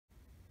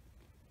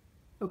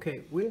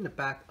Okay, we're in the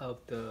back of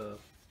the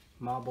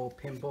marble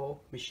pinball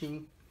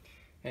machine,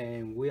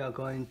 and we are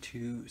going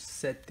to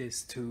set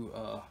this to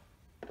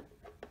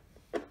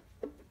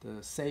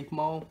the safe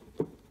mode.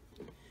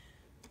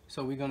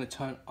 So we're going to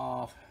turn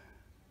off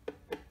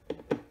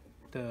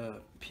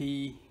the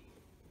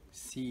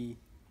PCB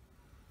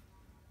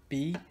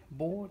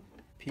board,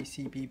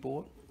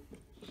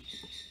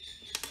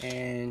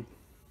 and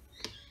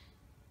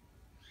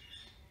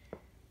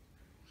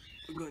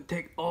we're going to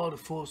take all the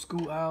 4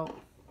 screws out.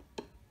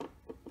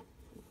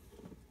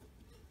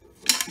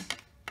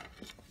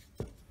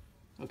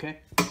 Okay,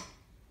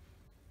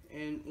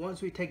 and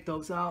once we take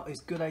those out,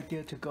 it's a good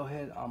idea to go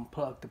ahead and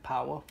unplug the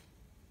power.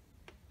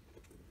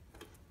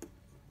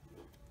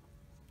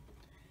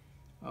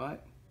 All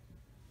right,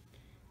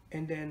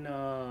 and then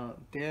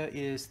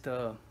there's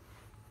the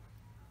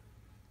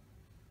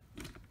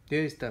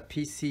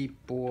PC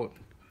board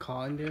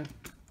card in there,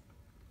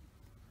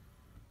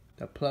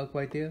 the plug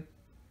right there.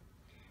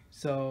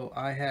 So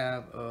I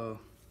have a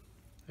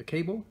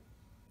cable,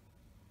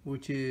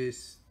 which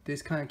is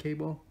this kind of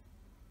cable.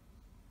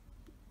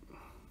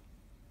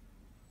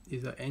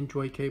 Is an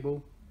Android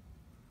cable.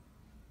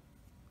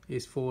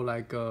 It's for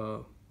like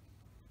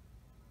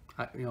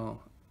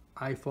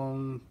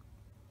iPhone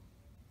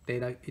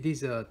data. It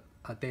is a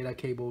data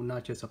cable,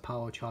 not just a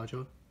power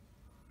charger.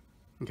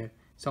 Okay,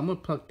 so I'm gonna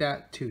plug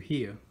that to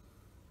here,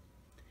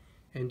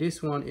 and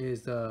this one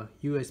is the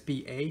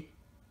USB-A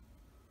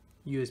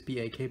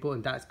cable,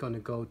 and that's gonna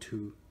go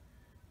to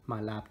my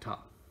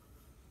laptop.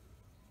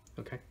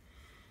 Okay,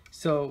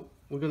 so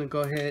we're gonna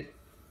go ahead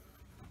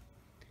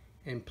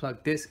and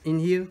plug this in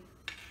here.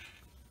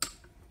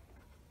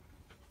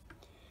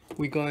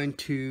 We're going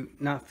to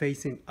not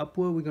facing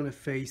upward, we're going to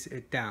face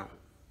it down.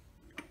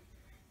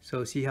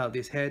 So see how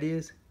this head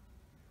is?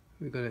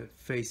 We're going to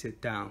face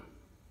it down.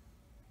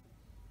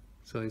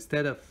 So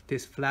instead of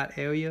this flat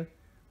area,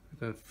 we're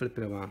going to flip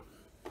it around.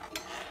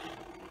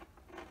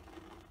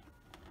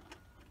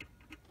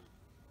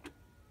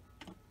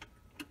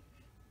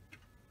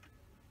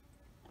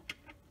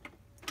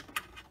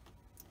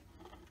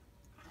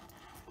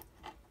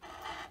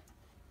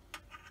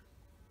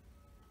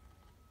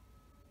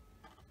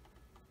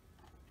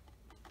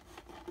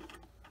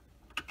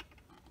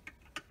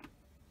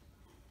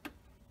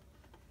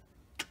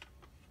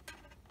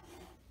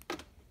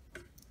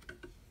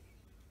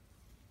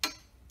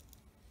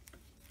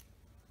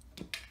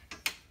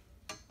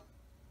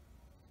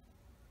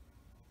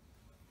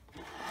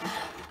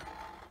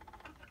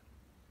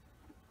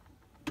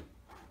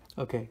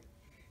 Okay,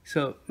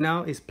 so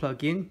now it's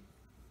plugged in.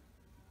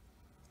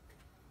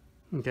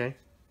 Okay,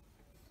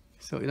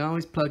 so now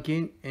it's plugged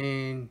in,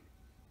 and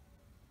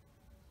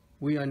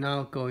we are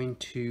now going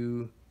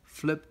to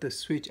flip the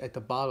switch at the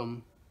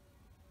bottom.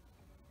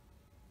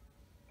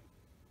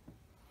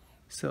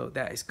 So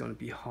that is going to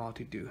be hard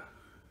to do.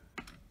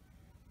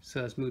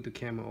 So let's move the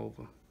camera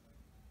over.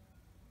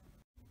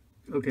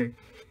 Okay,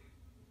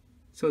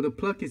 so the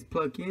plug is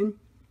plugged in.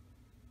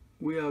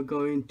 We are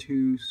going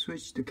to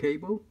switch the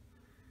cable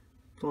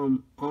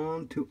from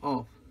on to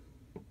off.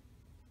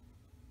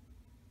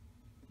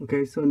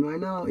 Okay, so right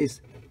now it's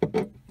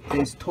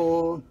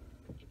toward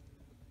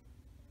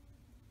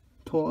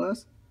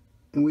us,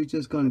 and we're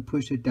just going to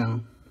push it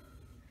down.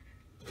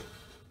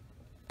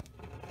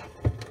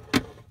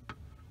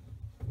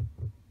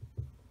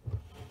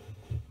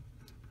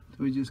 So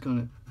we're just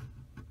going to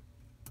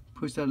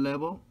push that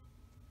level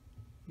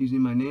using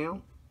my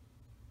nail.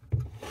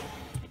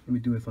 Let me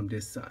do it from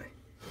this side.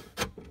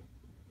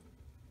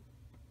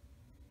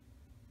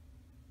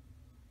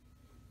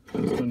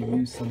 I'm just going to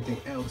use something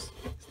else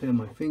instead of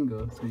my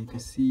finger so you can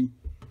see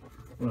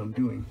what I'm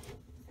doing.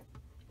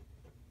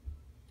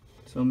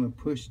 So I'm going to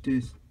push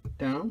this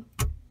down.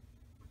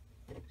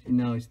 See,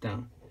 now it's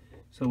down.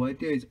 So right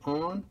there is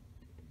on,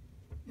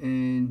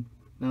 and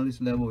now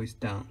this level is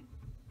down.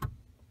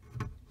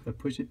 So I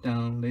push it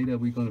down. Later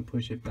we're going to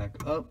push it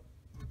back up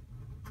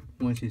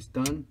once it's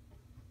done,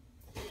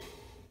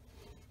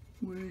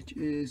 which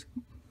is,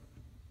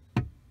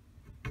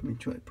 let me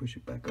try to push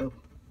it back up.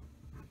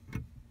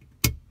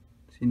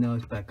 See, now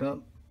it's back up,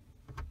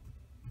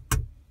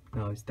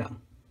 now it's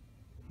down.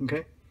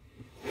 Okay,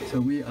 so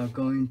we are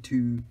going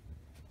to,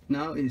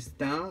 now it's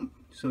down,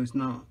 so it's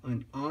not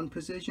an on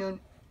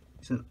position,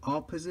 it's an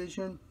off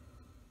position.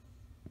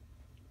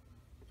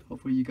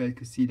 Hopefully you guys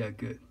can see that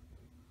good.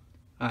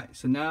 Alright,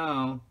 so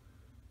now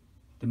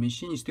the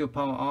machine is still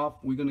power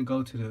off. We're going to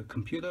go to the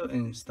computer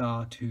and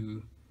start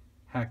to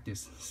hack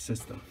this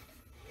system.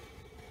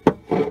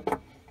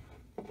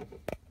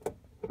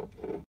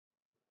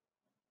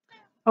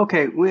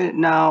 Okay, we're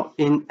now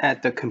in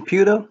at the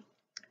computer.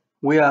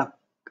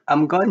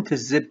 I'm going to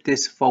zip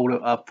this folder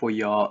up for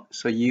y'all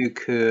so you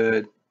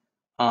could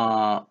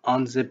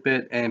unzip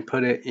it and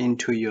put it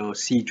into your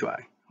C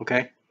drive.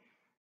 Okay,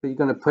 so you're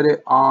going to put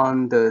it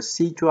on the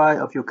C drive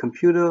of your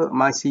computer.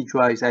 My C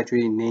drive is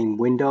actually named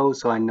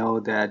Windows, so I know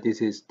that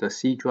this is the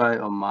C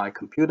drive of my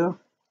computer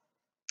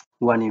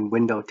running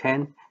Windows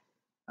 10.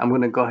 I'm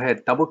going to go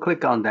ahead, double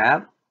click on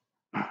that.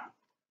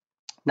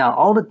 Now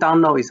all the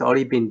download is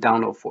already been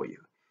downloaded for you.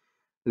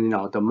 You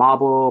know, the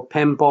Marble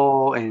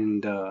Pinball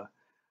and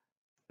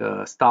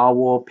the Star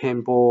Wars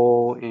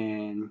Pinball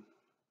and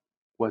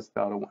what's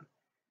the other one?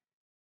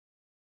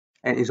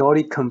 And it's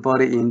already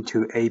converted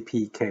into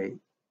APK.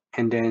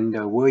 And then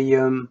the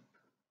William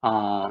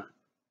Monster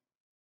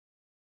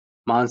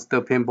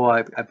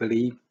Pinball, I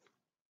believe.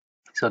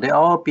 So they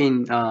all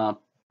been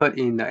put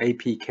in the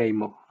APK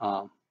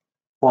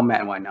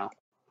format right now.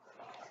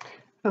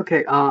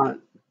 Okay,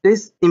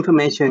 this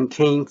information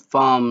came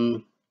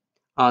from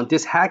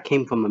this hack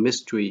came from a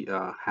mystery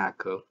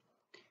hacker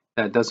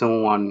that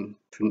doesn't want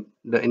to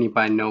let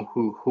anybody know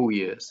who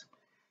he is.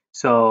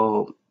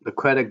 So the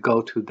credit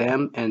go to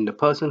them, and the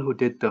person who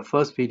did the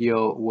first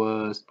video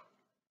was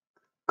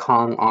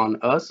Kong on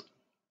Us.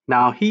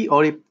 Now he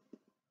already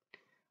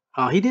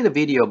he did a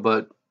video,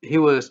 but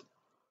his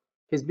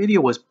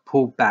video was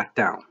pulled back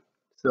down.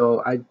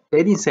 So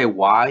they didn't say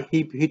why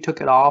he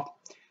took it off,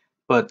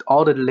 but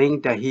all the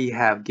link that he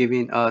have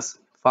given us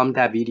from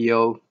that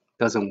video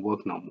doesn't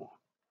work no more.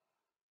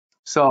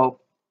 So,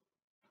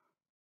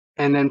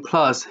 and then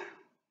plus,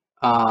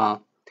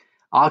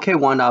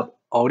 Arcade1up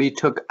already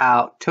took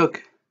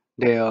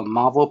their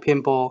Marvel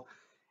Pinball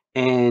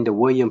and the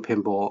William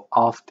Pinball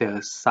off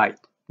their site.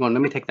 Well,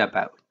 let me take that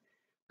back.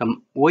 The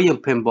William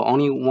Pinball,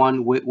 only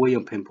one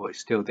William Pinball is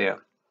still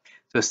there.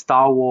 The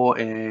Star Wars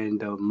and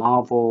the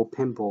Marvel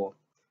Pinball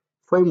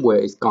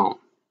firmware is gone.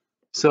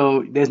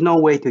 So there's no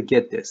way to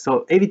get this.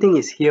 So everything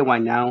is here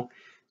right now.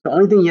 The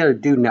only thing you have to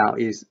do now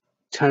is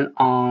turn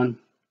on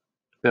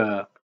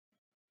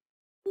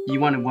you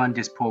want to run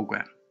this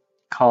program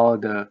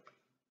called the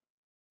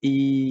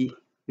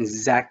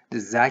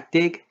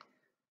Zacdig.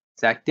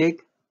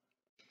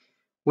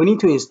 We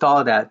need to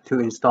install that to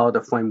install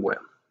the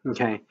firmware.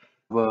 Okay,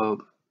 the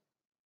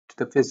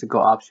physical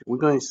option. We're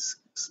going to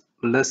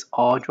list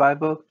all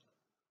driver,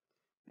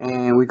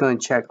 and we're going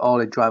to check all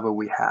the driver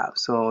we have.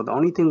 So the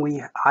only thing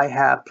I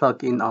have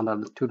plugged in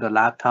to the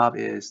laptop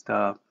is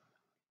the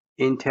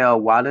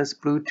Intel wireless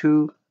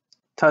Bluetooth,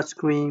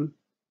 touchscreen,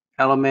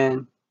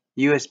 element,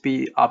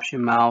 USB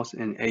option mouse,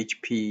 and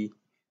HP.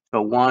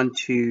 So 1,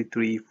 2,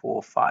 3,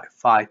 4,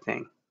 5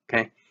 thing.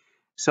 Okay.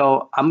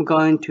 So I'm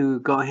going to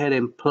go ahead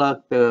and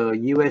plug the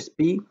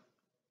USB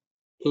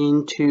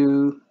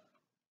into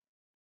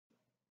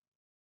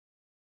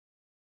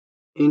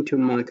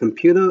my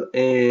computer,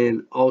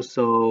 and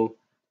also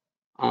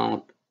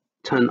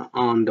turn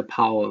on the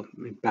power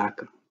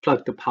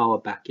plug the power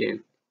back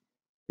in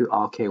to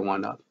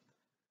Arcade1up.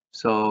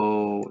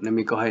 So let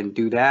me go ahead and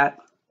do that.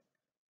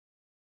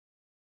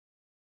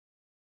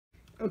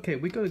 Okay,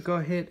 we're going to go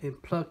ahead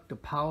and plug the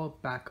power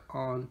back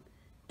on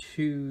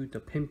to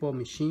the pinball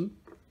machine.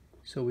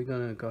 So we're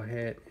going to go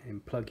ahead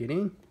and plug it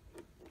in.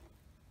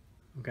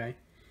 Okay,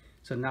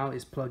 so now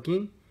it's plugged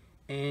in,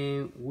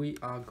 and we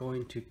are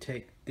going to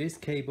take this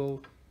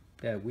cable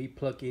that we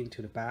plug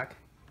into the back.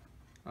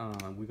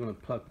 We're going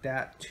to plug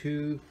that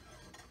to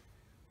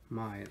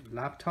my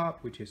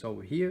laptop, which is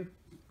over here,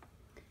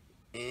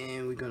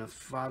 and we're going to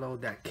follow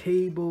that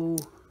cable,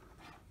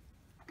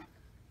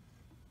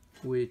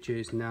 which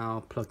is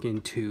now plugged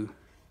into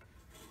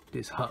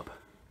this hub.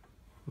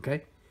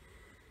 Okay,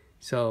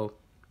 so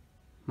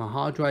my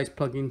hard drive is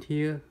plugged in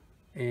here,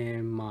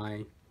 and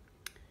my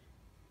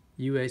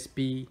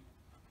USB,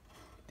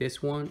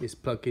 this one is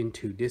plugged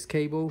into this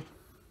cable.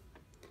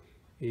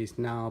 It is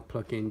now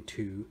plugged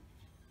into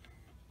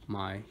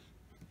my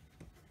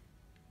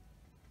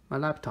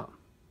laptop.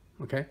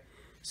 Okay,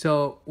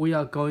 so we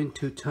are going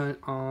to turn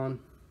on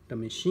the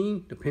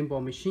machine, the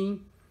pinball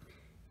machine,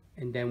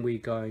 and then we're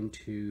going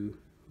to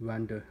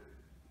run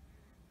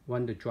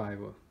the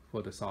driver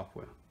for the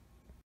software.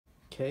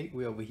 Okay,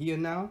 we're over here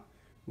now.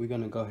 We're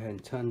gonna go ahead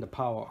and turn the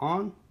power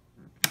on.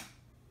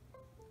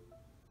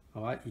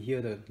 All right, you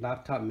hear the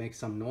laptop make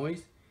some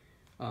noise.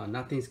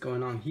 Nothing's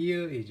going on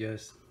here. It's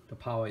just the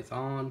power is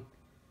on.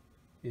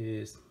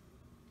 It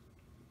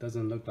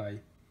doesn't look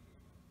like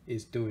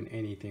it's doing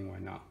anything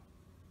right now.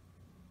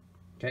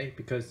 Okay,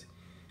 because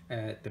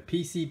at the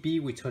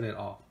PCB we turn it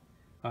off.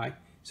 All right,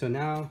 so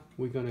now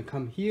we're gonna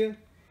come here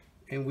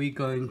and we're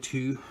going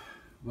to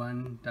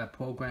run that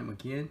program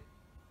again.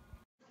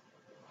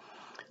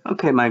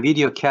 Okay, my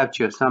video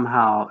capture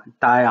somehow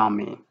died on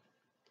me,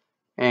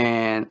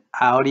 and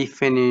I already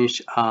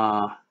finished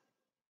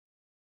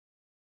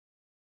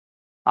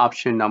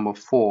option number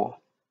 4.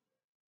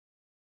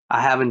 I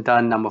haven't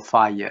done number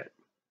 5 yet.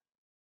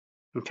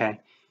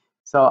 Okay,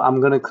 so I'm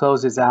gonna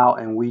close this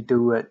out and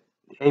redo it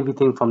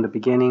everything from the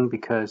beginning,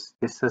 because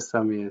this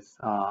system is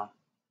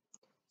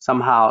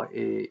somehow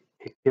it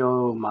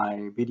killed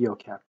my video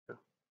capture.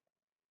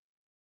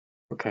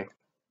 Okay,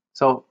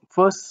 so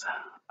first,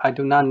 I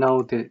do not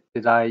know did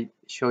I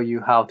show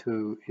you how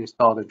to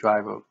install the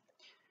driver.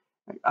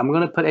 I'm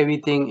gonna put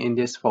everything in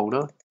this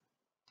folder,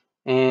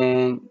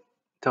 and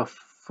the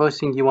first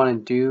thing you want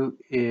to do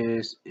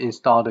is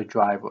install the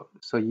driver.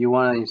 So you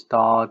want to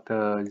install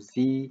the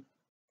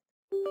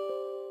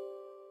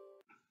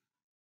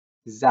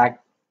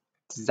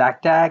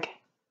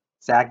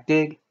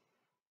Zacdig,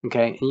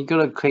 Okay, and you're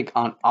gonna click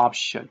on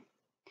option.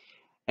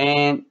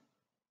 And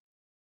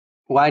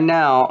right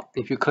now,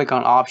 if you click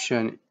on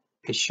option,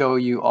 it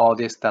shows you all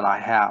this that I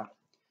have.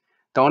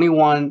 The only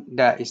one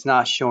that is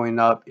not showing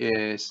up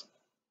is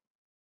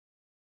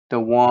the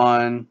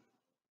one.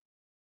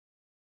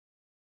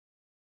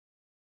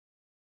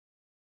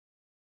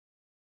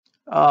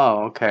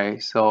 Oh, okay,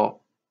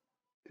 so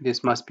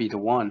this must be the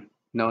one.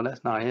 No,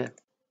 that's not it.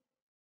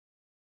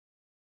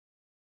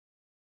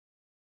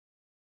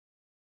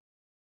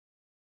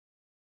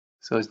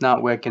 So it's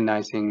not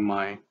recognizing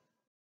my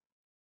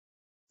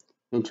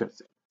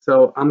interest.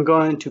 So I'm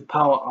going to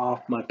power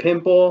off my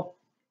pinball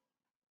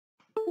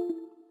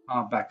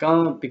back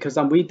on because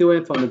I'm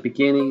redoing from the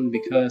beginning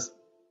because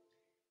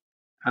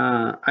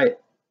I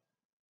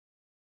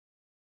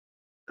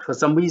for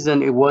some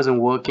reason it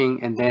wasn't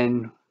working, and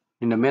then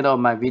in the middle of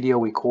my video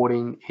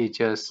recording it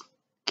just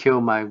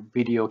killed my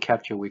video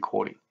capture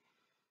recording.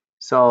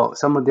 So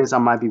some of this I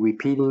might be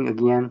repeating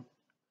again.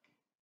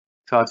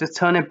 So I'll just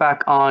turn it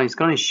back on. It's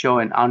going to show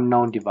an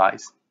unknown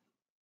device.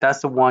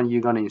 That's the one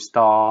you're going to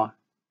install.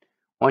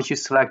 Once you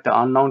select the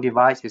unknown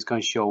device, it's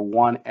going to show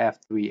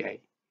 1F3A.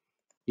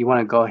 You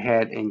want to go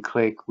ahead and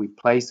click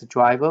replace the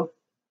driver,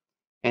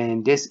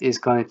 and this is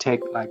going to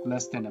take like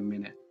less than a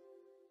minute.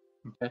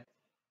 Okay,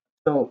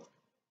 so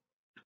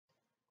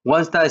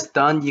once that's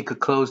done, you could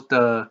close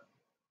the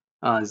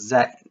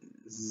zigzag.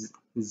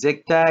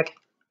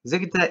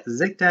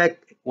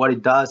 What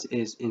it does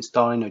is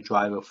installing a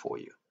driver for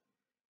you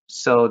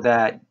so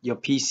that your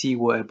PC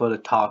will able to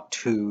talk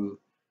to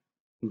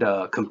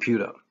the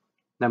computer.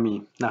 I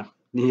mean, not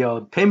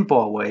your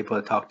pinball will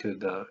able to talk to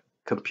the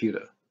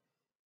computer,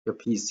 your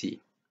PC.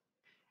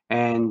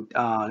 And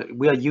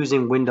we are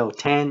using Windows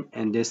 10,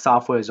 and this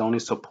software is only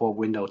support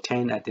Windows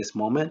 10 at this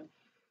moment.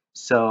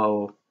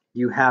 So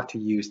you have to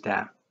use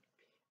that.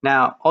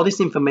 Now, all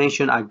this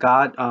information I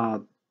got,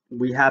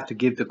 we have to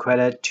give the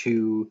credit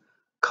to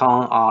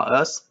Kong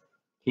RS.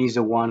 He's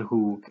the one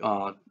who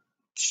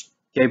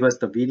gave us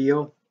the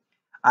video.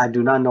 I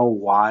do not know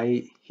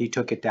why he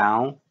took it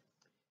down.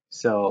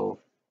 So,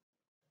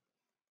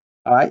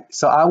 all right.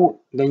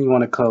 So then you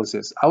want to close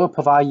this. I will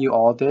provide you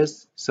all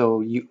this.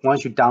 So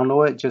once you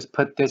download it, just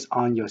put this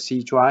on your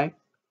C drive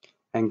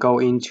and go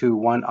into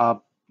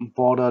 1UP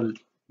Border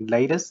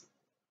Latest.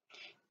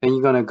 Then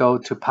you're gonna go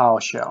to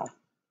PowerShell.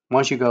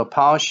 Once you go to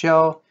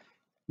PowerShell,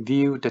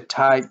 view the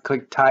type,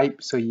 click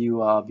type, so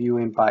you are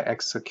viewing by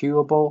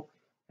executable,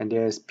 and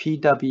there's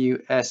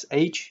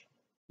PWSH.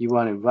 You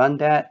want to run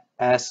that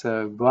as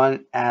a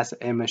run as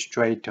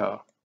administrator.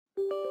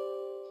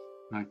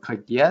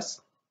 Click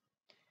yes.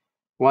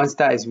 Once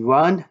that is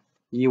run,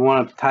 you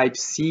want to type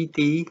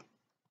cd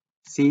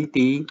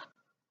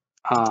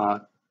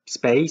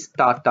space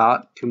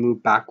dot to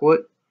move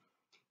backward,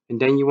 and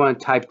then you want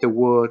to type the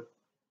word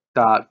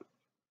dot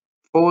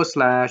 /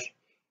 BALLER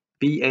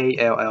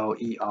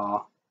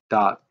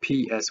dot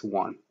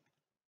PS1.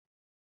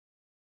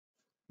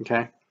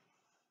 Okay.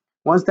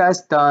 Once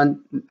that's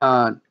done,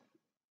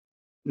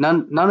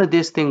 none of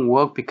this thing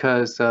work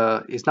because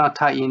it's not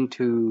tied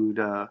into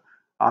the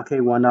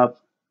Arcade1up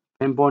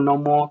Pinball no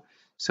more.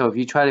 So if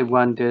you try to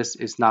run this,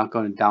 it's not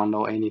going to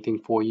download anything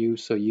for you.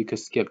 So you could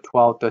skip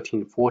 12,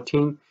 13,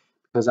 14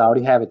 because I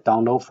already have it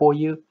download for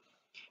you.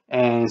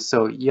 And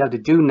so you have to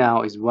do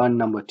now is run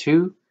number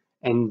 2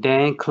 and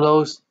then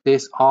close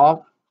this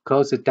off,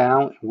 close it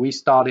down,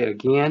 restart it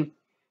again,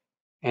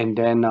 and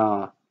then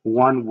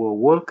 1 will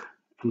work,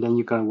 and then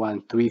you're going to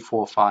run 3,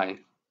 4, 5.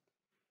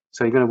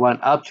 So you're going to run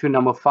up to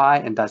number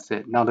 5, and that's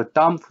it. Now the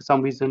thumb for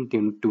some reason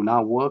do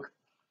not work,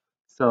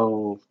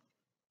 so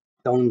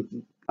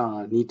don't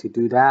need to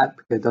do that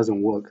because it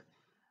doesn't work.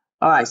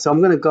 All right, so I'm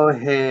going to go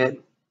ahead.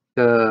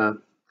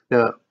 The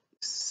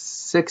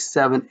 6,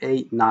 7,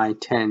 8, 9,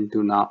 10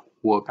 do not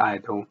work. I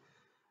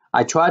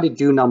tried to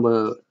do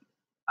number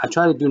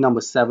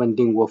 7,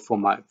 didn't work for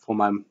my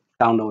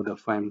downloader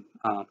frame.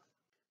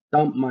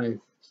 My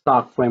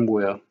stock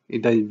firmware,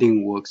 it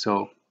didn't work.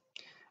 So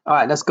all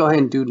right, let's go ahead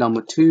and do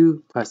number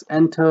 2. Press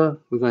enter.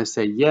 We're going to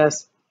say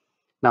yes.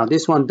 Now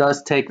this one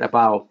does take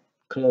about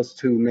close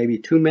to maybe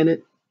 2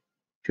 minutes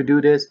to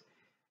do this.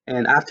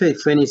 And after it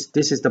finishes,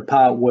 this is the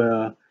part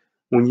where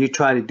when you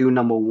try to do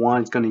number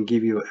 1, it's going to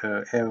give you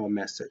an error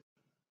message.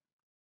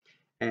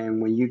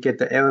 And when you get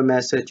the error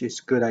message,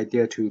 it's a good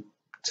idea to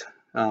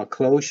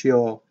close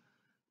your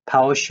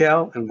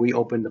PowerShell and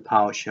reopen the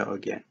PowerShell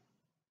again.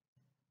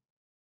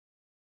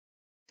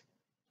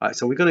 All right,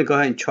 so we're going to go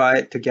ahead and try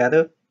it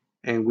together,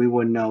 and we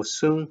will know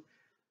soon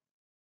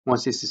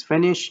once this is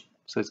finished.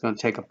 So it's going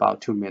to take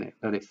about 2 minutes.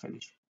 Let it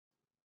finish.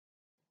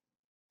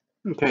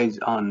 Okay, it's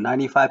on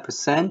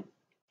 95%,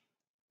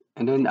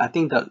 and then I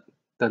think that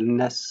the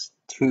next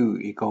 2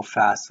 it go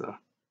faster.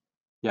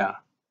 Yeah,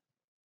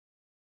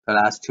 the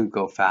last 2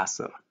 go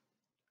faster.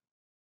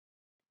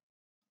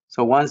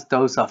 So once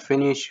those are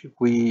finished,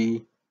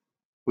 we're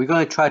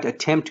going to try to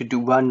attempt to do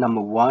run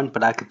number 1,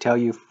 but I could tell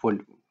you for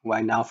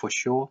right now for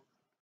sure,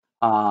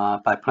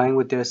 by playing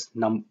with this,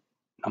 number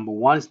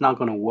 1 is not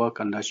going to work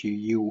unless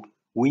you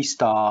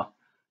restart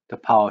the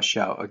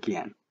PowerShell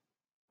again.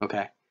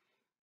 Okay,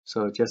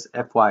 so just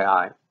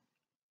FYI.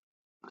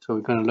 So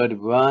we're going to let it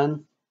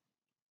run.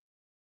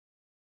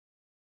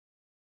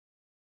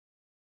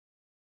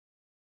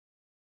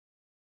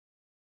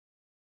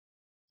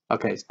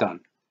 Okay, it's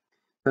done.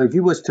 So if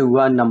you was to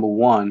run number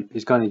 1,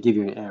 it's going to give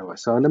you an error.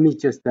 So let me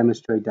just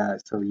demonstrate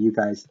that so you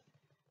guys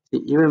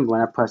see, even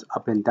when I press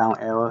up and down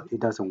arrow, it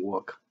doesn't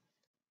work.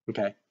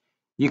 Okay,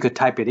 you could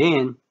type it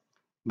in,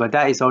 but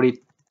that is already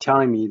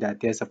telling me that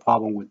there's a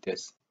problem with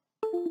this.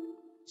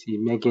 See,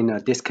 making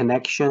a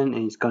disconnection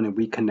and it's going to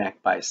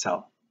reconnect by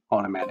itself,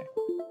 automatic.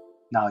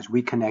 Now it's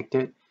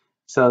reconnected.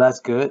 So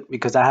that's good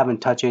because I haven't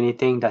touched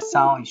anything. That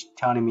sound is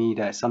telling me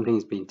that something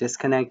is being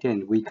disconnected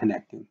and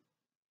reconnecting.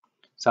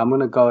 So I'm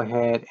going to go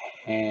ahead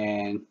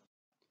and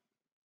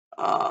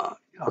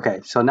okay,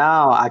 so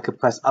now I could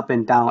press up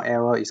and down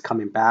arrow is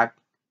coming back.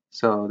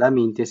 So that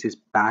means this is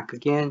back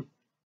again.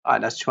 All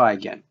right, let's try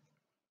again.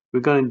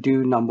 We're going to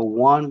do number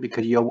 1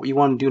 because you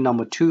want to do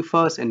number 2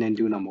 first and then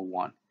do number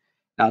 1.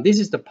 Now this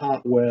is the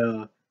part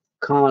where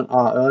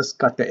us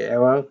got the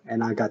error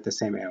and I got the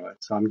same error.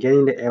 So I'm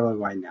getting the error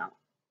right now.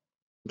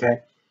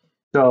 Okay,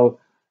 so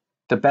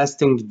the best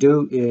thing to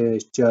do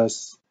is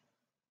just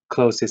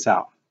close this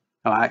out.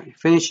 All right,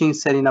 finishing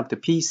setting up the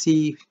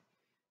PC.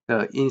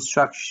 The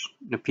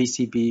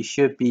PCB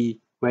should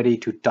be ready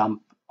to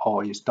dump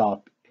or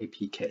install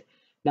APK.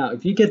 Now,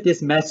 if you get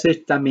this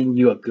message, that means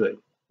you are good.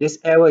 This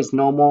error is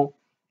normal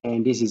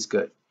and this is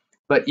good.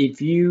 But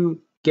if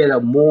you get a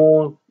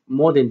more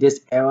than this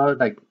error,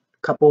 like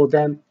a couple of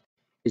them,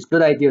 it's a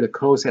good idea to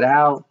close it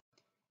out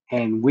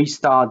and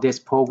restart this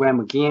program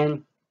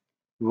again.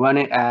 Run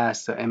it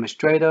as the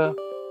administrator.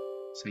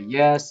 Say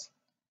yes,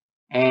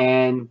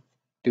 and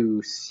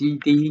do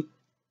cd ...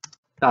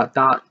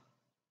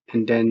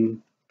 and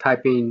then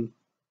type in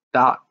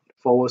 /BALLER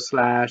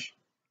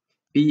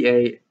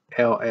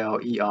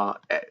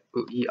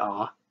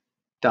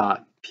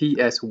dot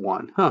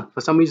PS1.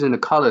 For some reason the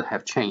color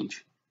have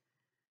changed.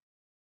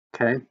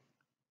 Okay,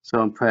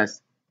 so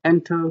press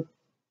enter.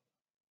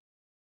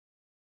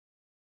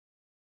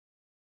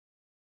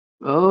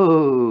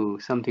 Oh,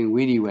 something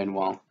really went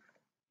wrong.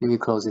 Let me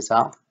close this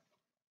out.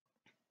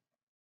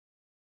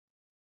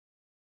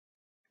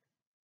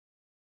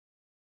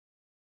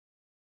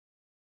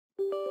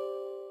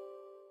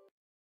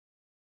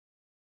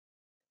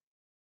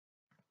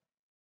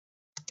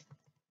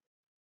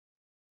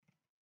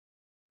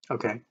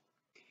 Okay,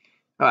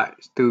 all right,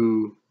 let's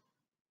do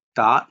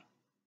 /BALLER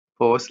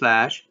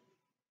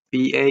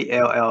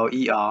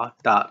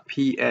dot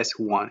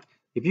PS1.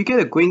 If you get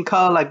a green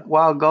color like a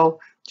while ago,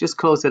 just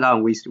close it out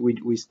and we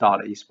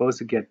start it. You're supposed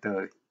to get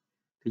the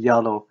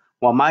yellow.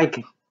 Well, mine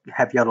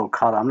have yellow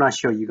color. I'm not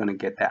sure you're gonna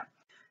get that.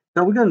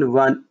 So we're gonna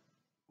run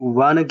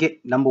again,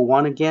 number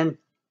 1 again,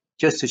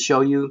 just to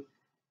show you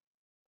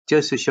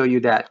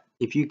that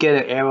if you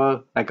get an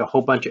error, like a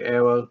whole bunch of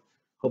error,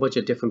 whole bunch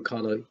of different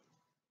color,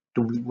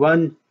 to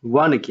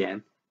run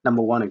again,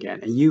 number 1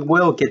 again, and you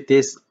will get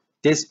this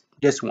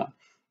one.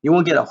 You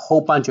won't get a whole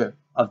bunch of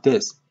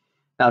this.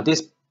 Now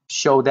this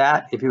show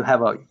that if you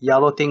have a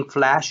yellow thing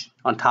flash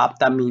on top,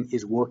 that means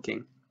it's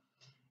working.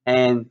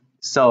 And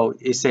so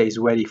it says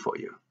ready for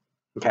you.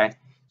 Okay,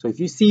 so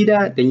if you see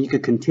that, then you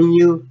could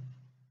continue.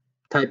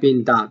 Type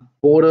in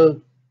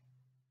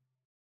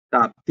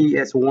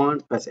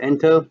 .border.ps1, press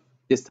enter.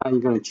 This time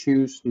you're going to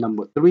choose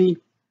number 3,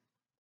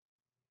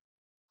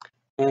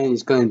 and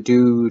it's going to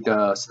do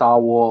the Star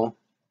Wars.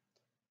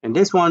 And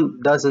this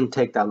one doesn't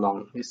take that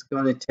long. It's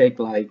going to take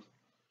like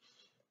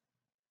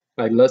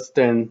less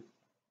than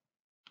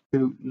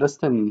 2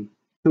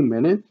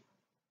 minutes.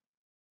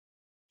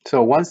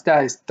 So once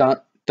that is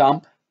done,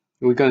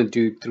 we're going to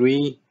do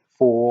 3,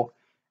 4,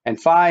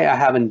 and 5. I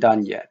haven't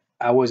done yet.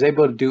 I was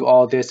able to do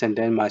all this, and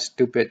then my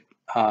stupid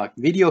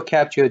video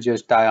capture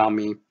just died on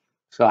me,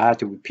 so I had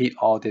to repeat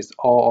all this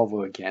all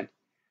over again.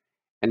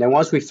 And then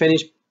once we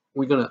finish,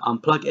 we're going to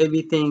unplug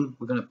everything.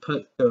 We're going to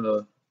put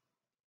the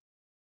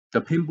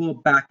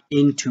pinball back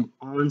into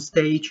on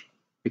stage,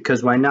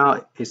 because right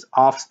now it's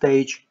off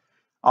stage,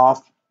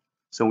 off.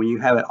 So when you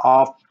have it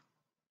off,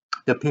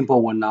 the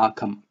pinball will not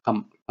come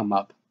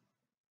up.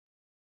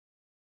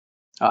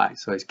 All right,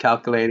 so it's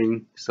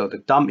calculating. So the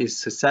dump is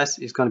success.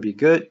 It's going to be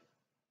good.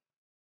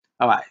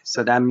 All right,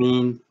 so that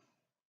means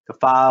the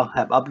file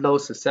have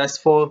upload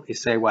successful. It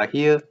say right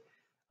here,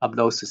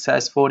 upload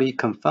successfully,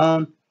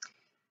 confirm.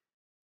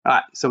 All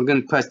right, so we're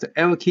going to press the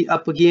arrow key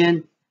up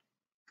again.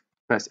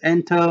 Press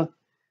enter.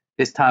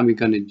 This time we're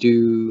going to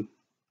do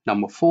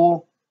number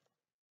 4.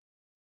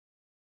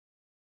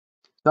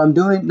 So I'm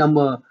doing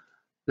number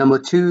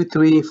 2,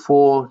 3,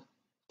 4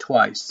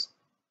 twice,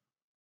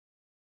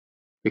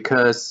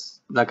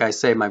 because like I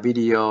say, my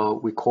video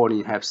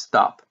recording have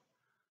stopped.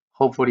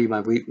 Hopefully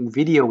my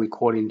video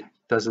recording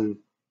doesn't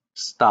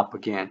stop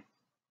again,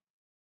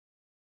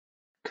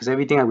 because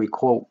everything I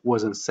record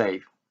wasn't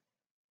saved.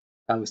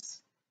 That was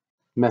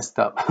messed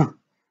up.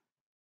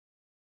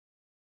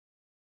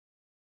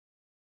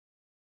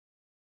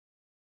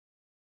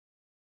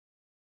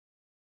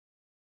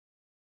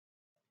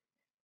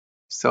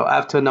 So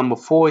after number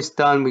 4 is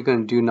done, we're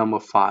going to do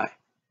number 5.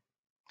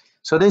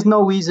 So there's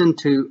no reason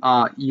to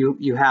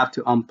you have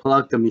to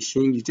unplug the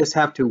machine. You just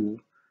have to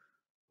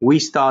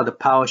restart the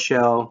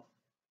PowerShell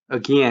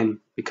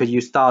again, because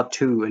you start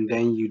 2 and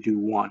then you do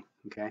 1.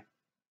 Okay.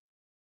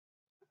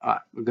 All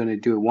right, we're going to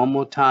do it one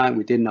more time.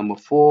 We did number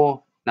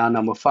 4. Now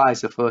number 5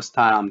 is the first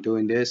time I'm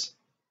doing this,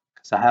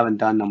 because I haven't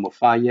done number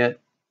 5 yet.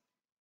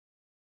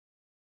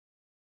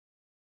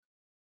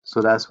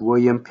 So that's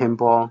William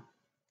Pinball.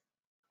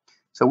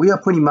 So we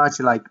are pretty much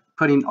like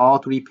putting all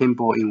 3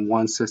 pinball in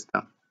one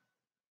system.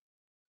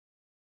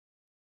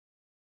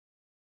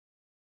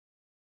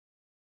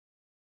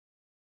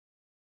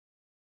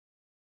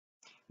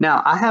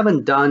 Now I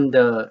haven't done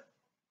the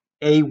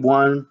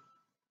A1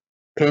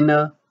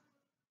 Pinner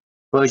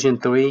version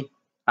 3.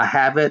 I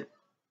have it.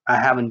 I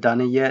haven't done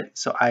it yet,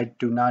 so I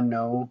do not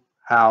know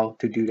how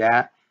to do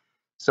that.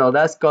 So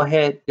let's go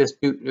ahead.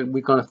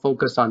 We're going to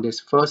focus on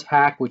this first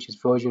hack, which is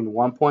version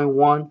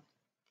 1.1,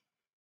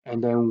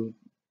 and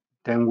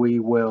then we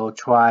will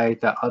try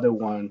the other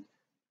one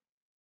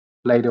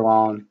later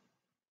on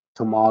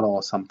tomorrow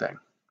or something.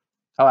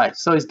 All right,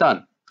 so it's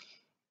done.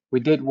 We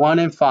did 1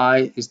 and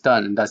 5. It's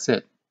done, and that's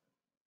it.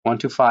 1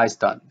 to 5 is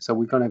done. So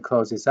we're going to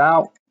close this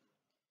out,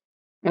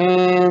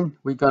 and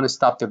we're going to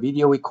stop the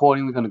video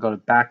recording. We're going to go to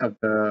the back of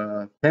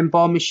the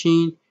pinball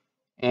machine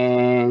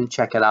and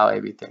check it out,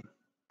 everything.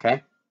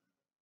 Okay.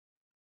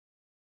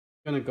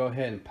 I'm going to go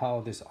ahead and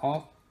power this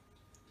off,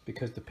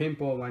 because the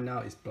pinball right now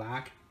is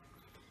black,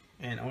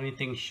 and only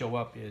thing show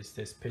up is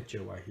this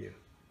picture right here.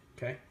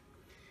 Okay.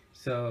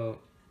 So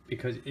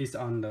because it's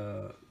on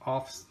the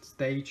off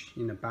stage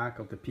in the back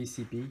of the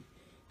PCB,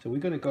 so we're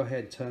going to go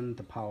ahead and turn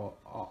the power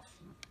off.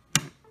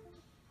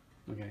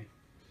 Okay,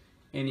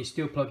 and it's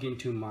still plugged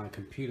into my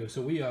computer,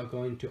 so we are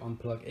going to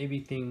unplug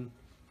everything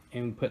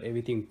and put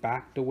everything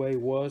back the way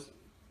it was.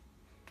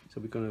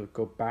 So we're going to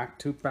go back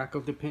to back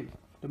of the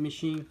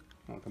machine.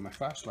 Oh, my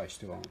flashlight's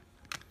still on. All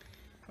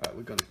right,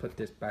 we're going to put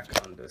this back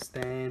on the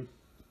stand.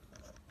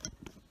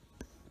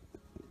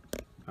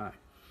 All right,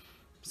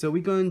 so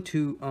we're going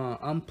to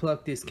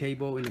unplug this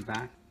cable in the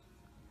back.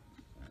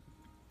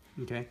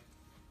 Okay,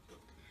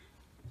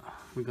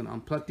 we're going to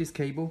unplug this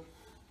cable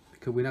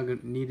because we're not going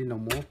to need it no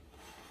more.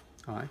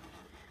 All right,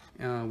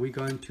 we're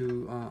going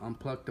to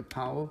unplug the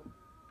power,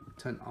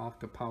 turn off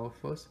the power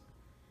first.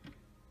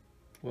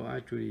 Well,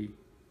 actually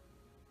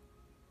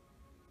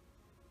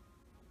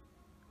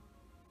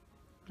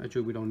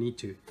we don't need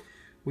to.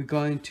 We're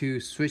going to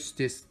switch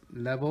this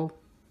level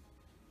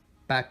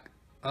back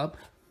up.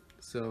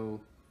 So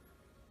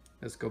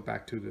let's go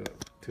back to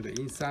the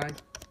inside.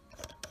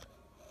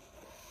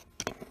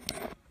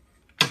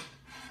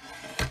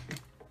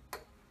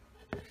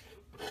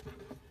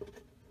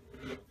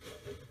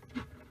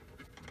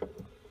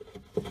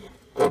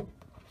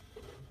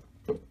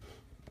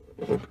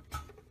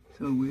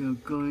 So we are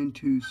going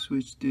to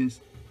switch this.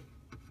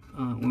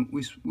 When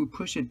we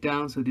push it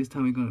down, so this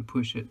time we're going to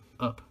push it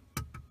up.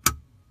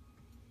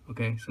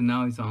 Okay, so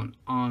now it's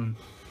on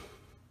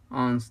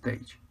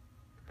stage.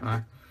 All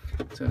right,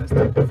 so let's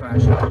take the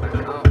flashlight back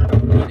out.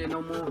 Don't need it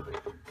no more.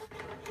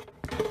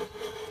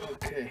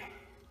 Okay,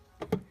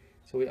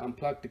 so we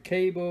unplugged the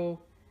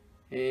cable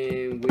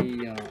and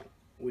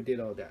we did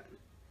all that.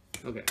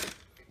 Okay,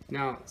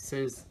 now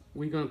since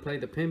we're gonna play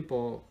the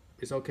pinball,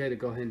 it's okay to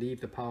go ahead and leave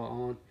the power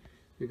on.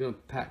 We're gonna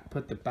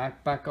put the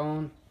back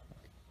on,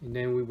 and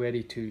then we're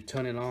ready to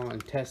turn it on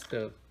and test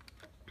the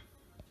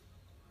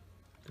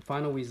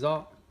final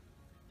result.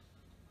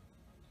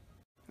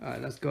 All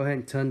right, let's go ahead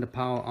and turn the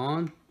power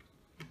on,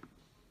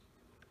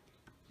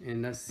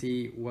 and let's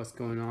see what's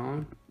going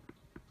on.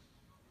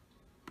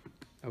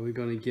 Are we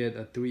gonna get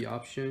a 3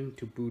 option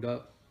to boot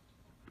up?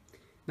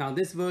 Now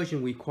this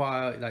version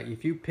require, like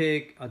if you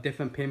pick a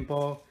different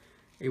pinball,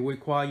 it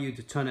require you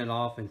to turn it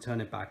off and turn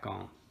it back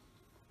on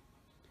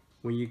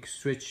when you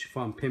switch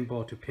from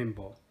pinball to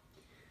pinball.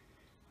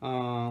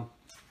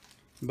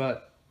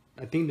 But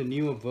I think the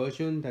newer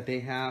version that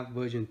they have,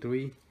 version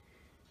 3,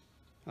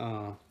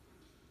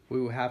 we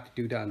will have to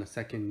do that in the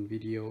second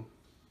video.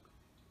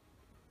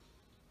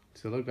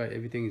 So look like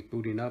everything is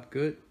booting up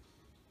good.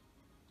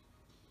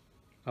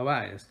 All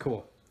right, that's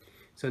cool.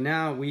 So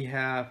now we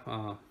have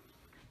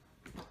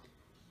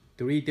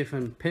 3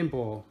 different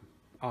pinball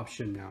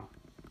options now.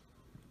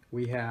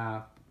 We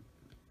have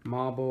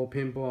Marble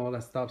Pinball,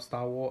 Let's Stop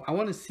Star Wars. I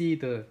want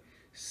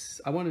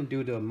to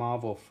do the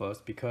Marvel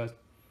first, because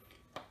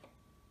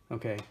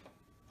okay,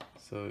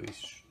 so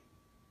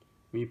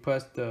when you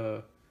press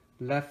the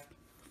left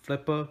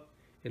flipper,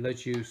 it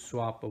lets you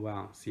swap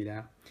around. See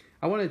that?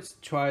 I want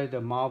to try the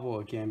Marvel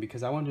again,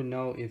 because I want to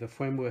know if the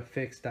firmware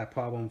fixed that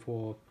problem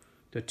for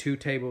the 2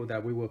 table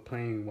that we were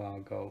playing a while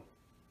ago.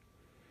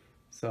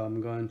 So I'm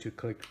going to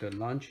click the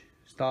launch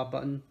start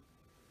button.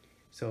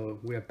 So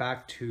we're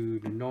back to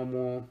the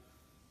normal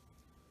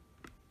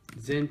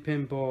Zen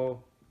pinball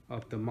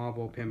of the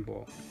Marble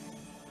Pinball.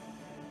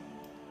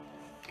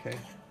 Okay.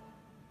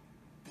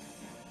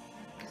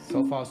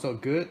 So far so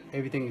good.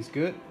 Everything is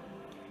good.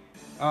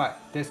 Alright,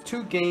 there's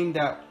 2 games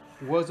that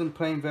wasn't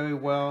playing very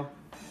well.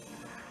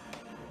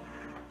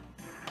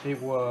 It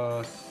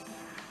was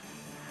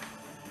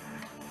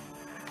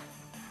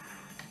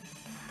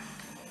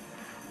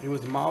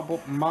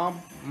marble.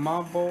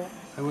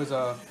 It was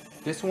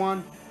this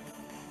one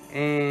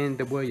and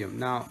the William.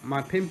 Now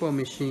my pinball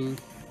machine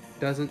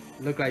doesn't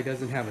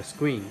have a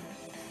screen.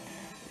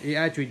 It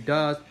actually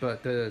does,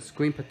 but the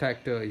screen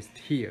protector is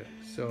here.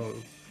 So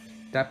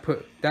that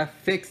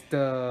fixed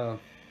the,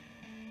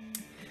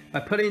 by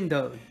putting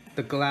the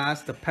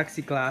glass, the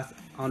plexiglass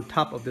on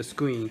top of the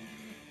screen,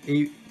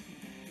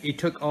 it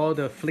took all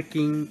the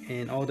flicking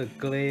and all the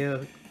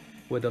glare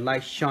where the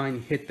light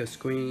shine hit the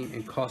screen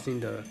and causing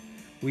the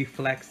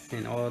reflex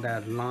and all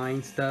that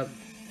line stuff.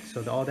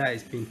 So all that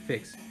is being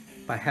fixed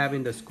by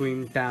having the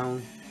screen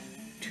down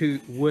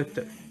with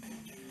the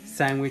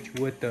sandwich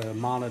with the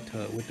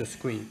monitor with the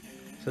screen.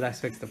 So that's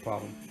fixed the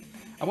problem.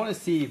 I want to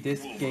see if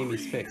this game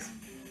is fixed.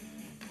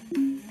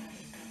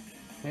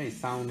 Hey, it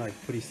sounds like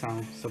pretty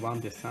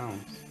surrounded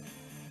sounds.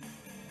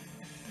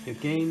 Your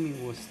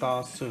game will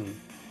start soon.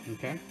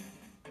 Okay.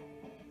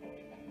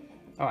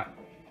 All right.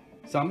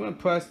 So I'm gonna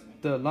press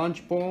the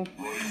launch ball.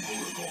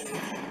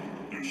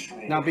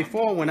 Now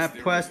before, when I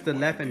press the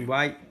left and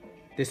right,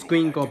 the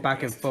screen go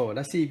back and forth.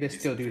 Let's see if it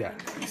still do that.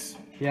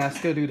 Yeah, I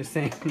still do the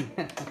same.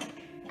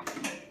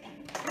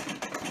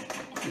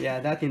 Yeah,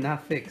 that did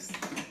not fix.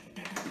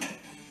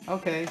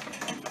 Okay.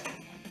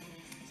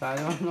 So I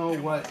don't know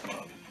what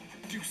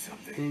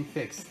didn't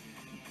fix.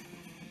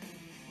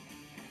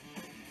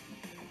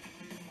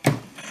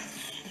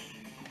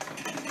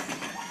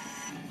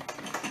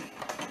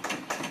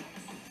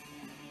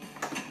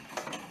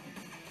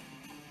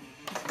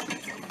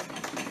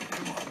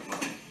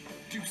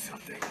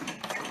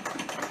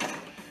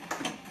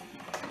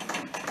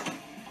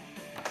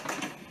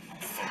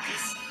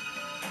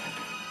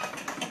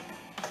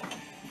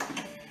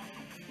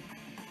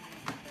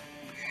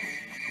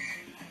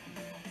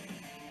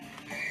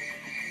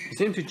 It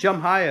seemed to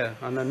jump higher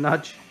on the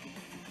nudge.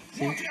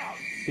 See?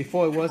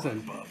 Before it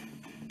wasn't.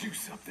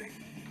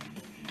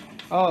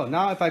 Oh,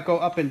 now if I go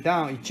up and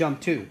down, it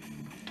jumped too.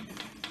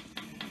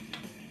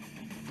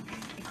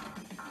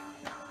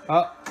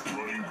 Oh,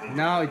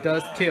 now it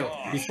does tilt.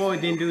 Before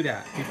it didn't do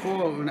that.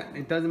 Before,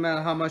 it doesn't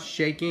matter how much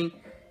shaking,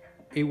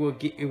 it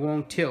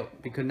won't tilt,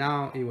 because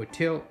now it will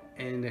tilt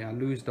and I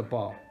lose the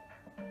ball.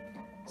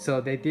 So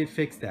they did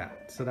fix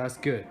that. So that's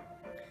good.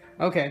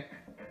 Okay.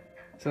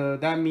 So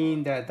that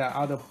means that the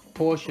other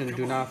portion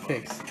do not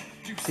fix.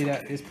 See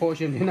that this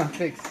portion do not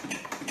fix.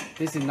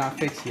 This is not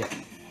fixed yet.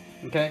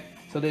 Okay.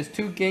 So there's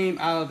 2 games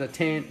out of the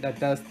 10 that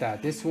does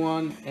that. This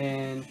one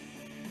and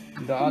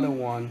the other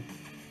one.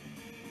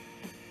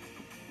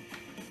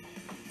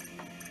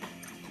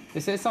 It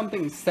says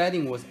something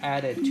setting was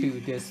added to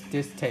this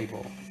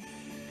table.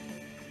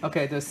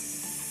 Okay, the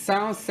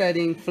sound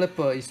setting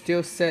flipper is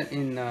still set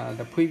in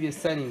the previous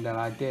setting that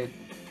I did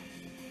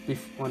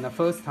on the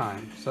first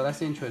time. So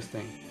that's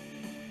interesting.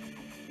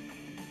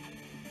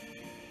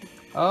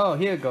 Oh,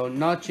 here you go,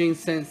 nudging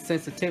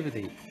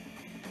sensitivity.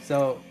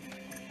 So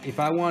if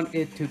I want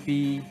it to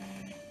be,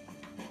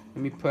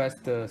 let me press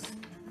the,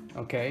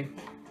 okay,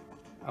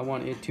 I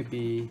want it to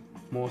be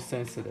more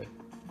sensitive.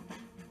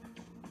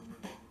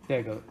 There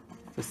you go.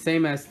 The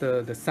same as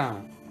the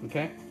sound,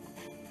 okay?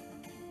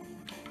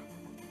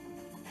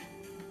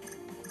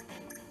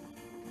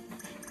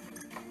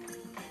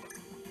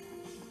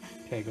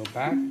 Okay, go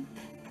back.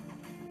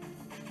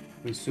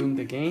 Resume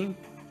the game.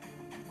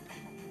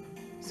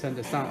 Send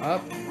the sound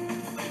up.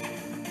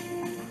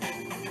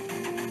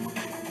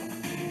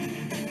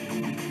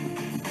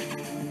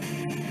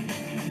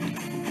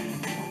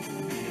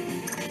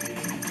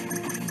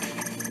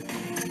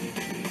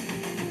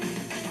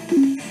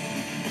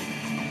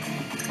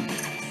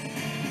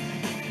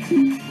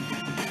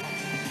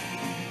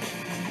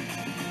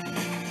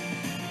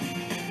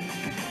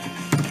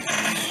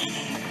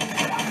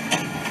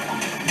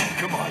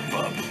 Come on,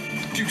 bub.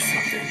 Do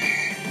something.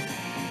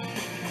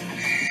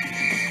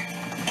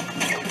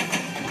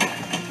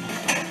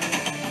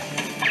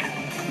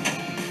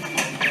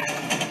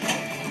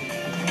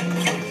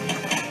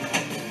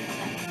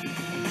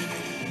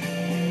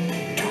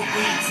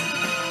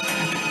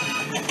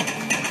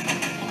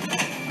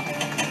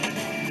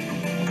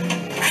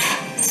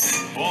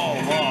 Ball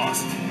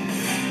lost.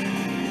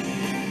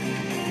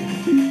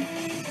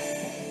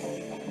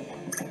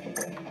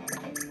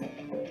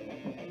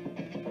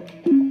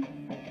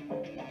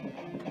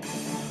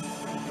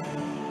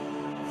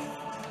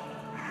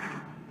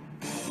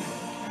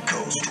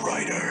 Ghost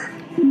Rider.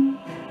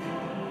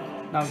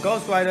 Now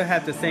Ghost Rider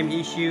had the same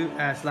issue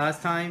as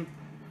last time.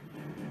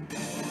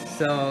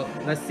 So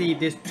let's see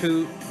this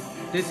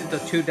is the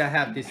 2 that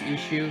have this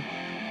issue.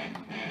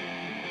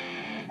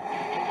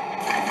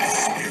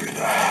 Spirit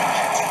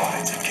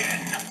fights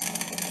again.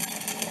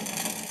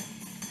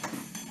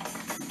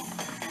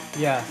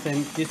 Yeah,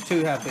 and these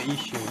 2 have the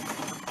issue.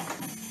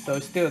 So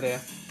it's still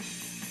there.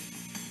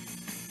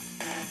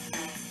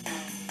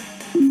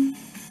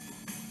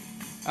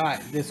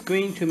 Alright, the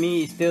screen to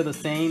me is still the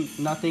same.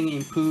 Nothing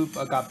improved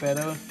or got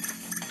better.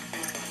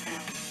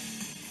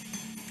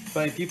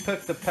 but if you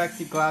put the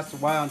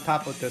plexiglass right on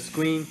top of the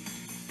screen,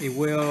 it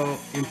will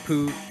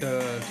improve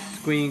the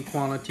screen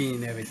quality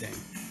and everything.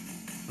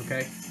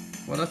 Okay,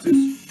 well let's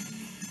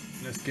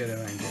get it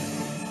right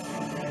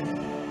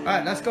there.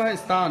 Alright, let's go ahead and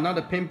start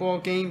another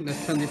pinball game.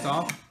 Let's turn this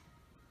off,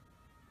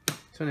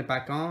 turn it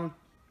back on,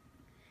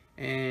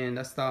 and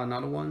let's start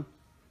another one.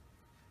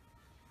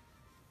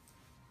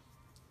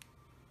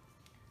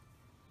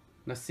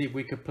 Let's see if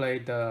we could play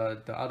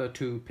the other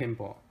two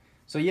pinball.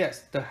 So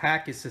yes, the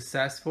hack is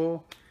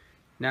successful.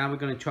 Now we're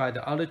going to try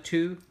the other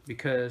two,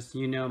 because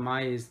you know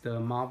mine is the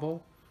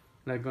Marvel.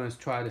 We're going to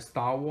try the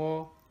Star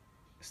Wars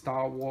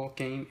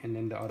game, and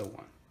then the other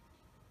one.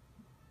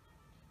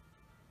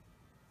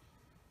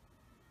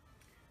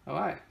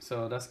 Alright,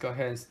 so let's go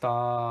ahead and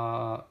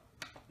start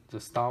the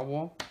Star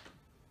Wars.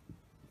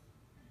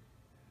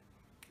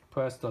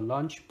 Press the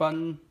launch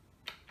button.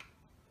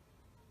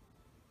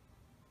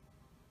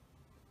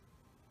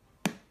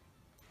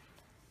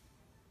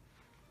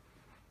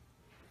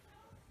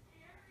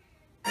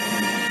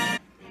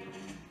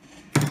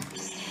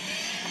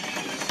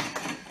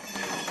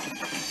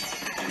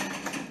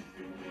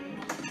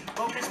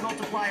 Focus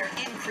multiplier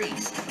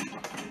increased.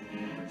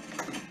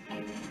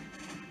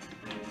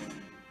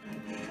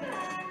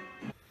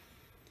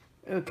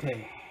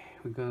 Okay,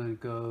 we're gonna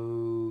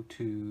go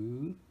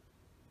to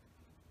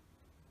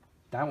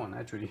that one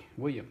actually,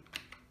 William.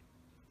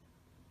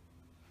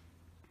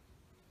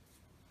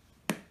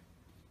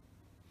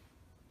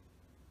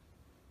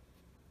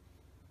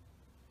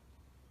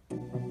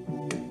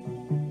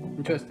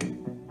 Interesting.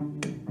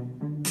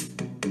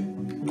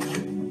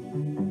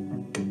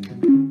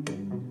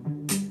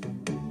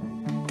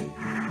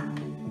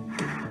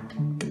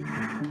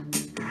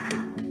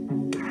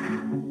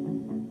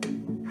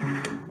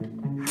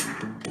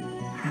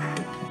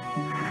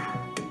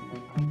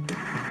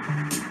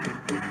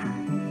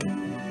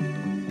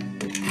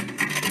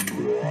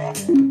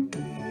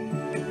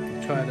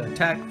 Try to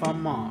attack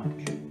from Mars.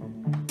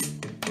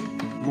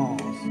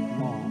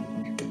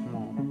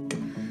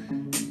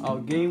 Our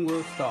game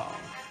will start.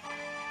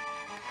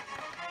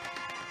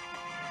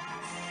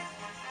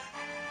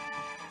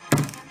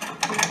 This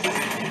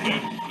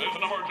is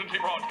an emergency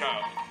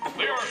broadcast.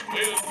 The Earth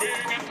is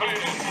being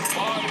invaded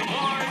by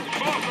flying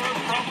saucers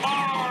from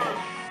Mars.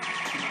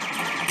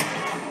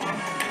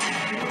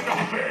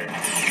 Nothing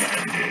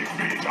can keep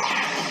me down.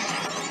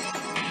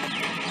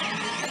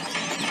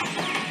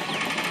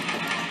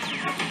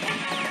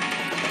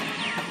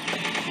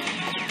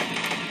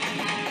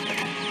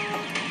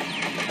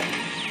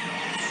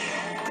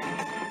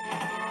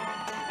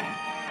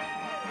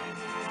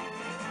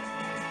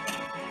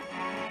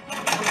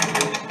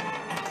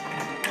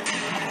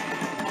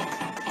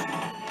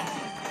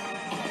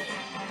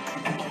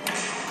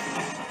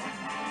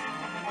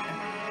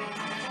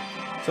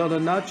 So the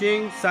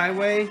nudging,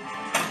 sideways,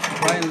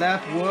 right and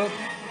left work.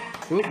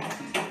 Oop.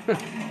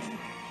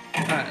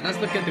 Alright, let's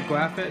look at the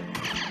graphic.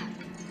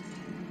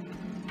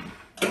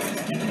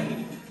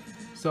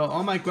 So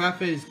all my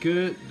graphic is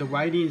good, the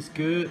writing is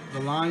good, the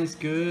line is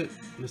good,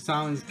 the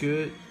sound is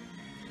good.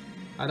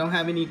 I don't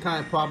have any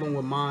kind of problem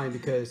with mine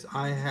because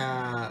I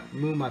have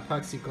moved my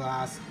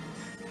plexiglass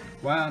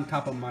right on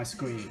top of my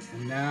screen,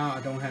 and now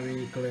I don't have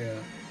any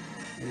glare,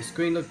 and the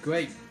screen looks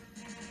great.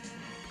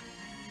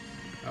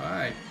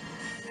 Alright.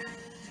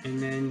 And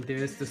then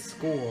there's the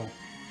score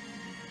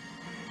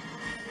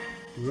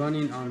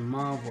running on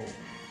Marvel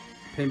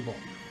Pinball.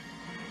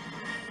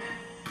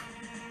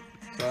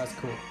 So that's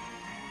cool.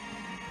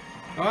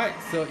 Alright,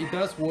 so it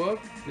does work.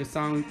 The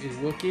sound is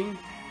working.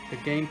 The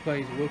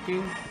gameplay is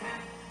working.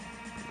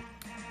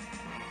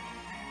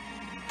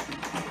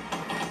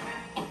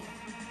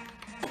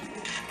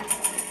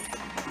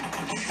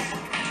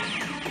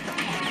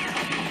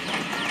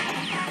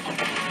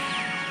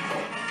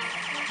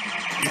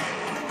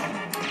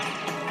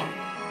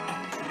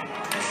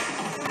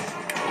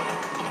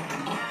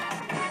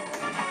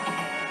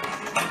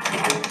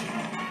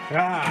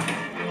 Ah.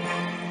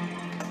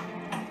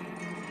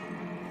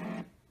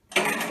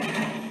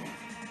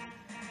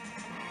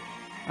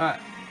 All right.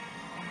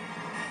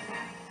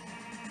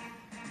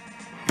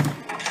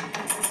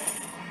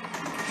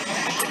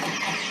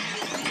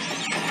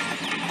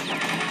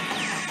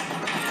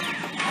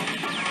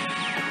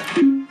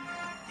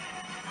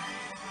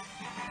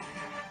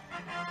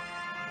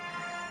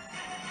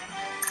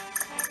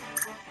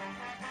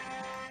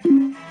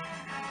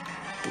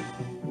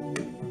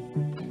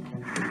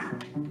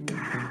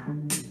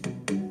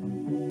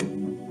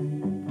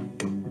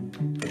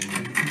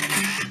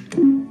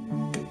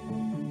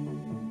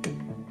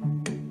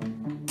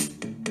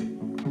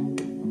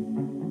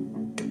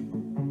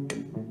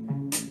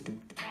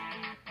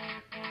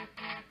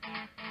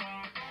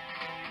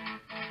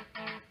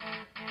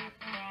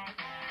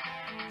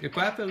 The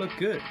graphic look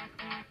good.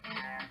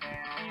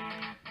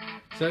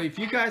 So if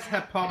you guys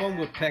have problem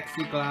with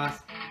plexiglass,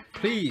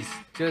 please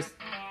just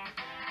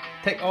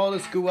take all the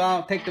screw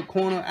out, take the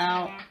corner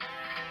out,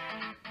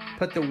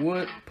 put the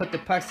wood, put the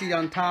plexi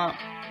on top,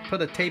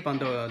 put the tape on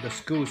the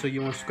screw so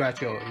you won't scratch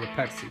your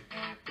plexi.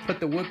 Put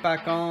the wood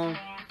back on,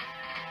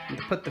 You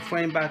put the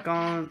frame back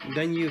on,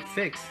 then you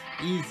fix.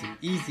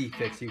 Easy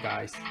fix, you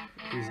guys.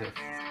 This is a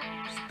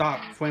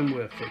stock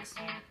firmware fix.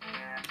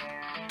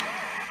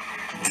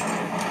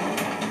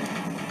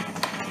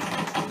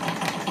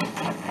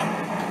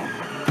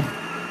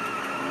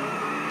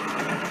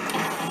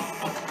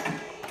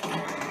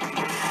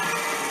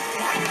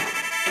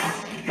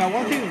 Now,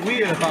 one thing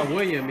weird about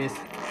William is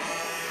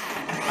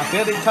I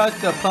barely touch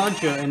the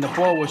plunger and the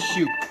ball will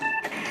shoot.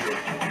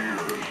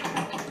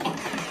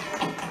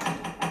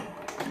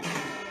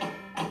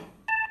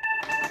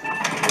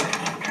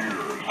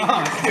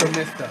 I still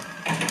messed up.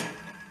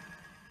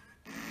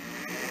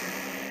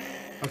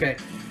 Okay,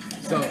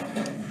 so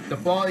the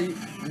ball,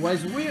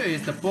 what's weird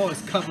is the ball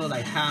is covered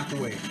like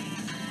halfway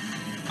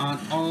on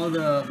all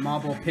the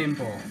marble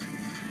pinball.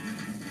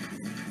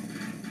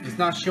 It's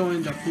not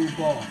showing the full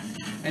ball.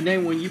 And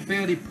then when you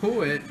barely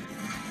pull it,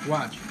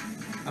 watch,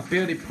 I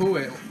barely pull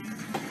it,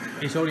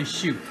 it's already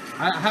shoot.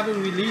 I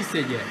haven't released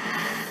it yet,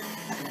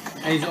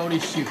 and it's already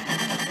shoot.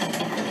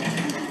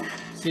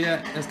 See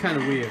that? That's kind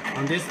of weird.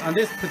 On this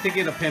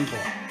particular pinball,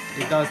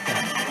 it does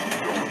that.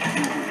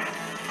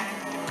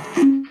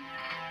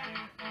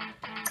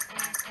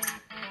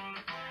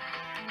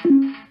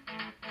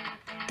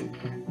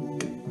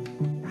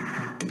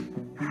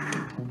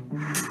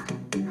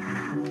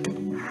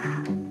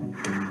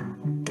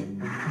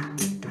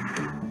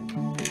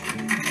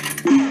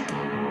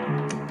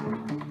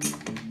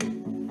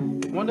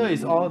 Wonder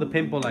is all the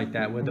pinball like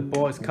that, where the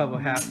ball is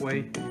covered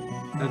halfway.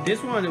 Now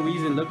this one, the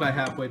reason look like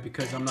halfway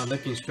because I'm not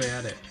looking straight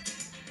at it.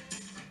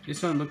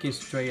 This one looking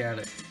straight at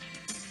it.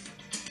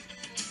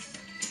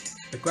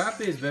 The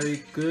graphic is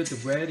very good. The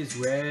red is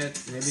red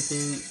and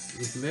everything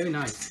is very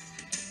nice.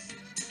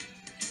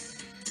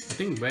 I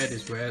think red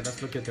is red.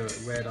 Let's look at the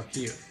red up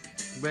here.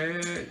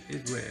 Red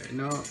is red.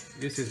 No,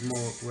 this is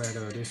more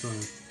redder. This one,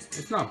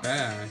 it's not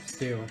bad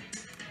still.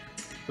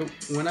 But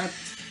when I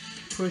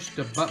push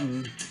the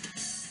button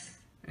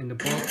and the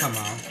ball come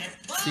out,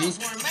 see?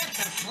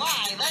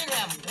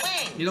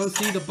 You don't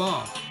see the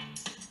ball.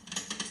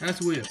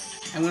 That's weird.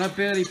 And when I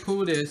barely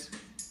pull this,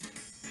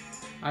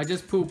 I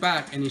just pull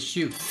back and it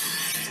shoots.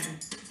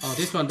 Oh,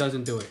 this one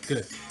doesn't do it.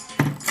 Good.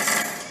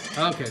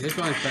 Okay, this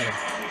one is better.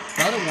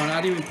 The other one,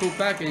 I didn't even pull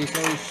back and it's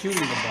already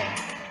shooting the ball.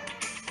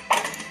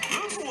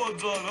 This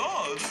one's on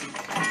us.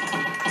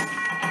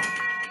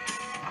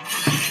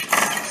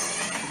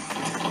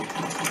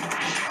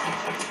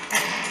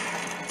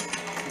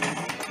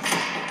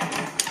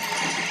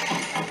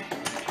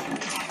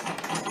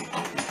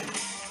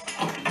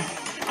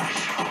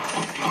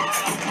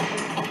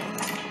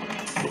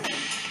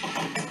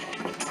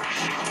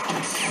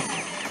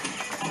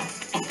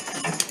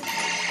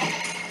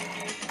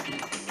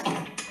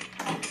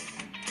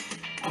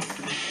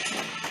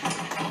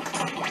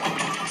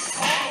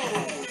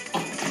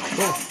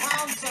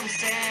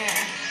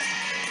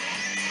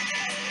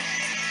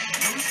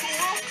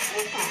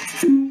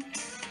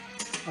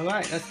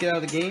 Alright, let's get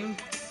out of the game.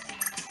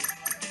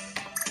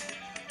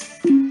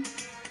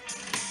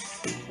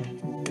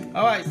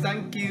 Alright,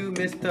 thank you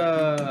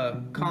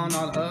Mr.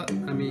 Con-Us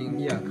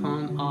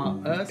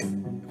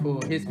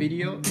for his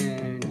video,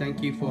 and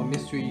thank you for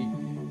Mystery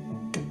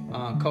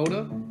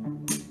Coder.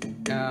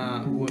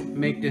 Would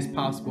make this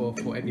possible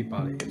for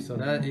everybody, so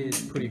that is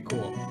pretty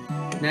cool.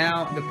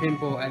 Now the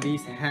pinball at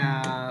least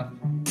have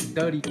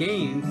 30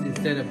 games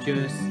instead of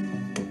just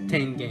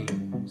 10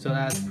 games, so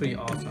that's pretty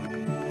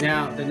awesome.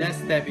 Now the next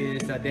step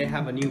is that they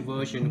have a new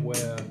version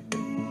where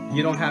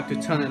you don't have to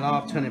turn it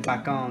off, turn it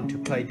back on to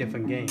play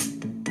different games.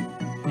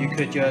 You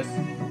could just,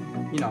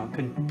 you know,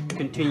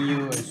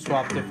 continue and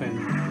swap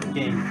different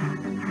games.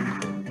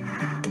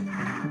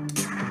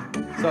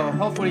 So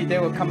hopefully they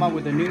will come up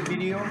with a new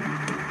video,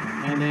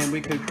 and then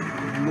we could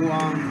move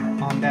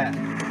on that.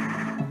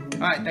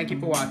 Alright, thank you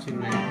for watching,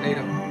 man.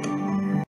 Later.